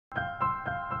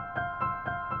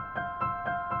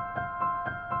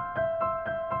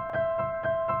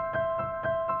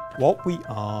What we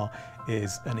are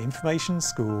is an information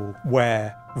school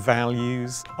where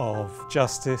values of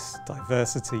justice,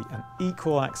 diversity and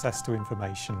equal access to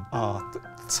information are at the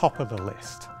top of the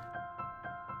list.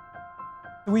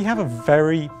 We have a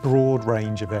very broad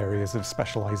range of areas of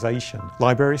specialisation.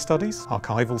 Library studies,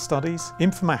 archival studies,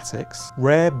 informatics,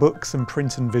 rare books and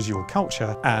print and visual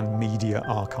culture, and media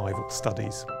archival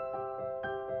studies.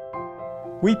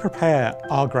 We prepare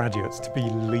our graduates to be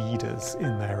leaders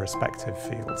in their respective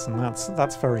fields, and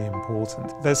that's very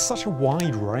important. There's such a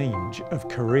wide range of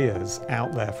careers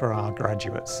out there for our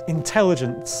graduates.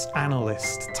 Intelligence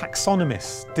analyst,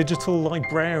 taxonomist, digital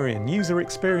librarian, user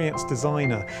experience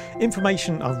designer,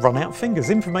 I've run out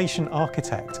fingers, information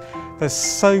architect. There's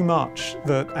so much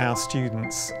that our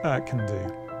students can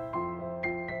do.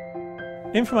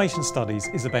 Information studies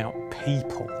is about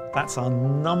people. That's our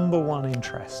 #1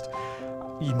 interest.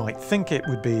 You might think it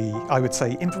would be, I would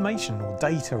say, information or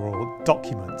data or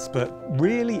documents, but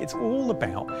really it's all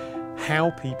about how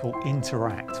people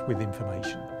interact with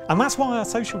information. And that's why our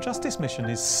social justice mission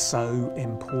is so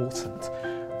important.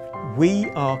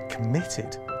 We are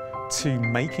committed to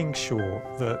making sure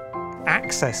that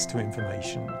access to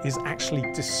information is actually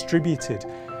distributed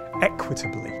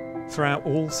equitably throughout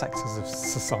all sectors of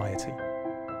society.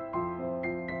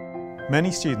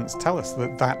 Many students tell us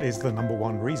that that is the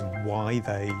 #1 reason why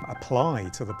they apply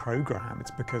to the programme.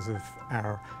 It's because of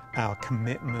our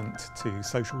commitment to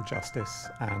social justice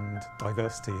and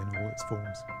diversity in all its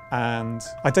forms. And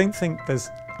I don't think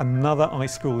there's another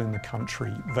iSchool in the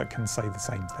country that can say the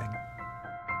same thing.